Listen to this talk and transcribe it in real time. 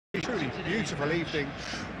beautiful evening,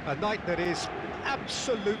 a night that is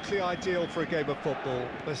absolutely ideal for a game of football.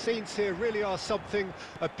 The scenes here really are something,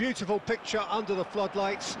 a beautiful picture under the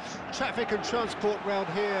floodlights, traffic and transport round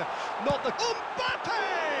here, not the...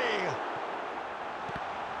 Mbappe!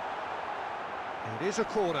 It is a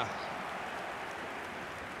corner.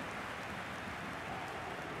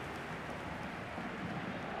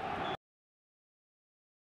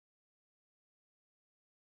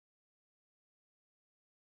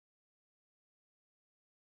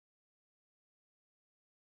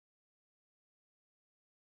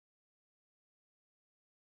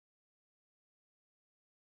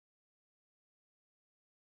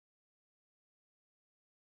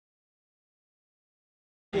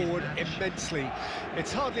 Forward immensely.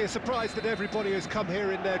 It's hardly a surprise that everybody has come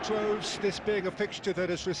here in their droves, this being a fixture that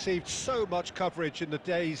has received so much coverage in the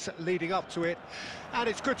days leading up to it, and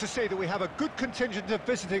it's good to see that we have a good contingent of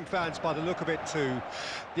visiting fans by the look of it too.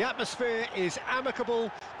 The atmosphere is amicable,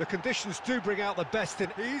 the conditions do bring out the best in...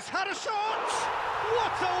 He's had a shot!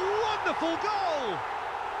 What a wonderful goal!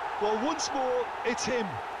 Well, once more, it's him,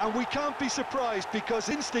 and we can't be surprised because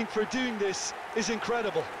instinct for doing this is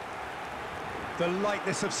incredible. The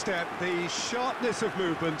lightness of step, the sharpness of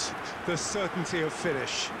movement, the certainty of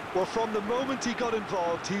finish. Well, from the moment he got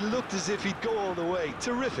involved, he looked as if he'd go all the way.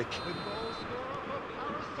 Terrific.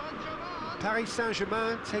 Paris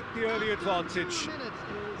Saint-Germain take the early advantage.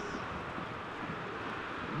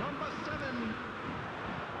 Number 7,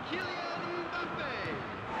 Kylian Mbappe.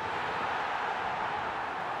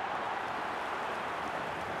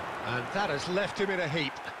 And that has left him in a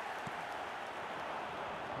heap.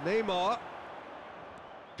 Neymar.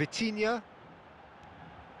 Vitinha.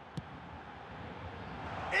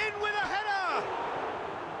 In with a header!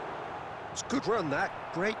 It's a good run, that.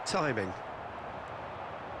 Great timing.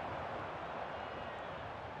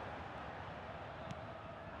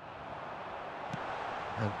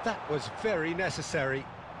 And that was very necessary.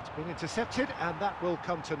 It's been intercepted, and that will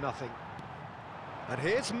come to nothing. And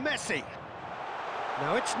here's Messi.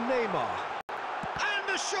 Now it's Neymar. And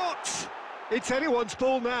the shot! It's anyone's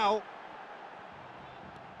ball now.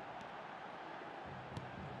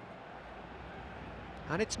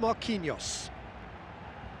 And it's Marquinhos.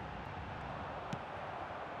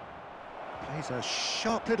 Plays a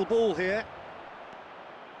sharp little ball here.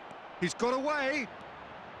 He's got away.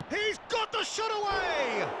 He's got the shot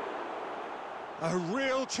away! A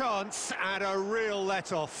real chance and a real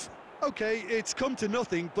let-off. Okay, it's come to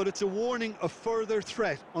nothing, but it's a warning of further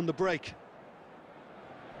threat on the break.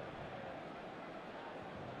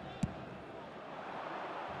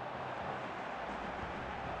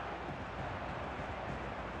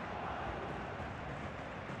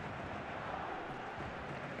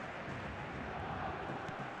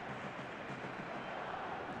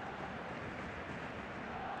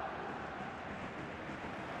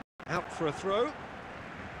 Out for a throw.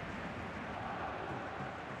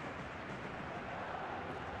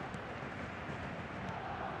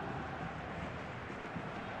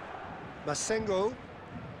 Masengo.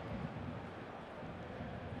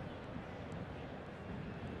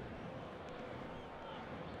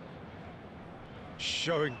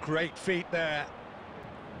 Showing great feet there.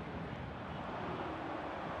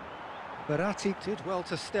 Verratti did well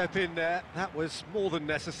to step in there. That was more than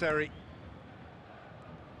necessary.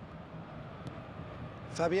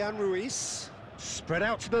 Fabian Ruiz, spread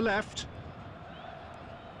out to the left.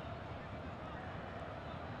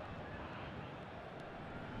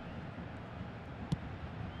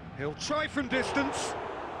 He'll try from distance.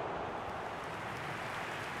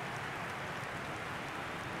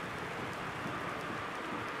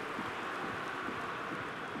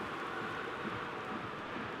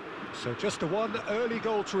 So just a one early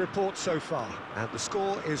goal to report so far, and the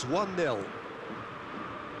score is 1-0.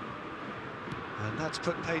 And that's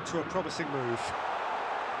put paid to a promising move.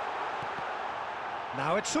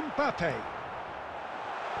 Now it's Mbappe.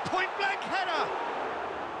 Point-blank header!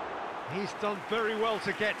 He's done very well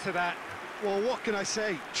to get to that. Well, what can I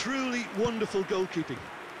say? Truly wonderful goalkeeping.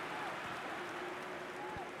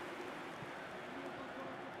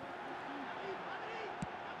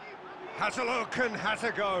 Has a look and has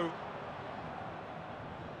a go.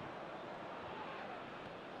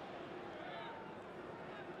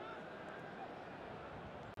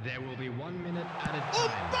 There will be 1 minute added time.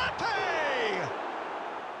 Mbappe!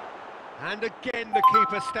 And again the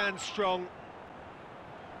keeper stands strong.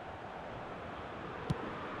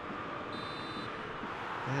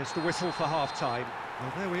 There's the whistle for half-time.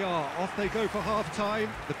 Well, there we are, off they go for half-time.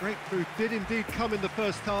 The breakthrough did indeed come in the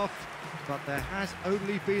first half, but there has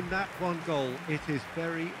only been that one goal. It is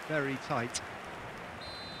very, very tight.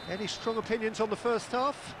 Any strong opinions on the first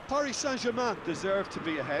half? Paris Saint-Germain deserve to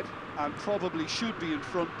be ahead and probably should be in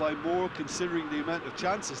front by more considering the amount of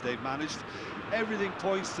chances they've managed. Everything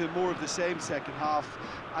points to more of the same second half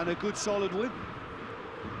and a good solid win.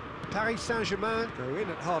 Paris Saint-Germain go in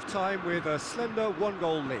at half-time with a slender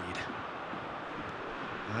one-goal lead.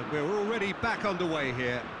 And we're already back underway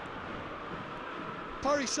here.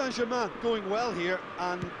 Paris Saint-Germain going well here,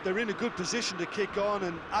 and they're in a good position to kick on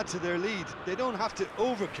and add to their lead. They don't have to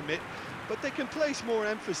overcommit, but they can place more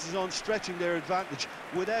emphasis on stretching their advantage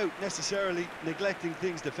without necessarily neglecting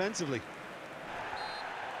things defensively.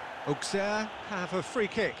 Auxerre have a free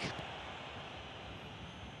kick.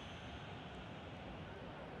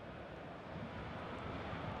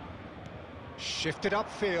 Shifted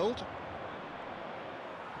upfield.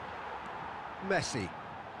 Messi.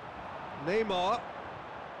 Neymar.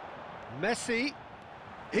 Messi.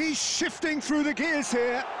 He's shifting through the gears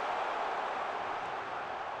here.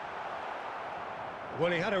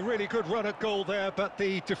 Well, he had a really good run at goal there, but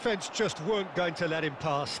the defence just weren't going to let him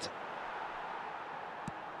past.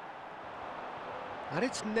 And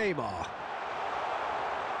it's Neymar.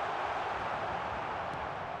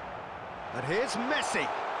 And here's Messi.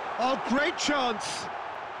 Oh, great chance.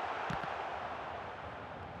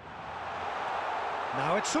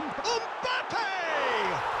 Now it's some Mbappe!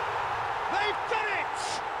 They've done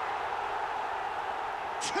it!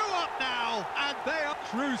 2 up now, and they are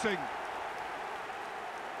cruising.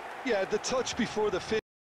 Yeah, the touch before the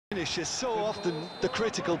finish is so often the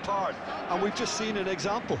critical part, and we've just seen an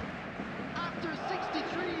example. After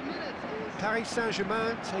 63 minutes... Paris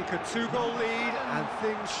Saint-Germain take a 2-goal lead, and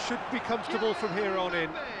things should be comfortable from here on in.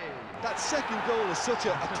 That second goal has such a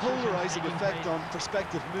polarising effect on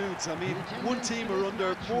prospective moods. I mean, one team are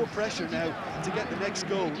under more pressure now to get the next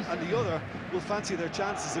goal, and the other will fancy their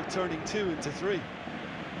chances of turning 2 into 3.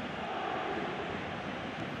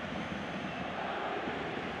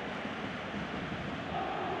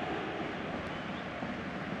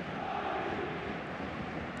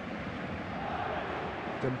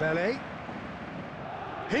 Dembele.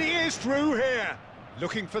 He is through here,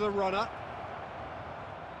 looking for the runner.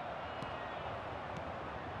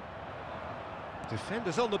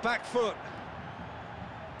 Defenders on the back foot.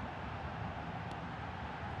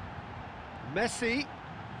 Messi.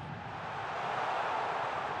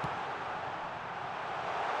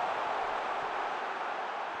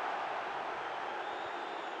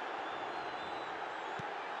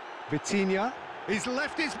 Vitinha. He's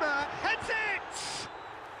left his man. Heads it!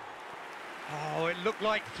 Oh, it looked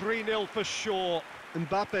like 3-0 for sure.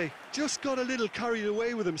 Mbappe just got a little carried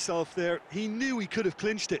away with himself there. He knew he could have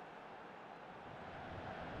clinched it.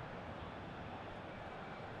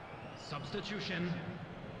 Substitution.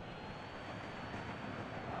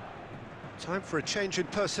 Time for a change in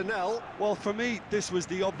personnel. Well, for me, this was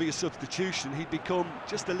the obvious substitution. He'd become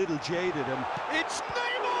just a little jaded, and It's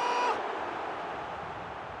Neymar!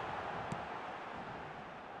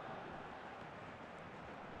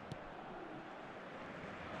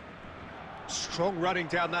 Strong running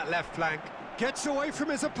down that left flank. Gets away from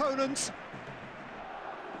his opponents.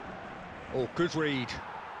 Oh, good read.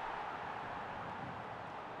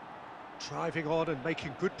 Driving on and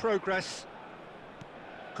making good progress.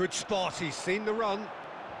 Good spot, he's seen the run.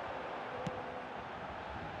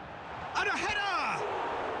 And a header!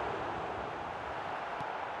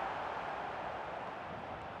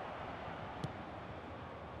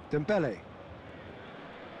 Dembele.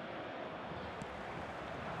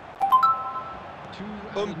 2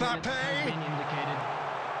 Mbappe! minutes has been indicated.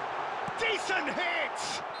 Decent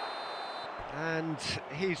hit! And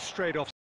he's straight off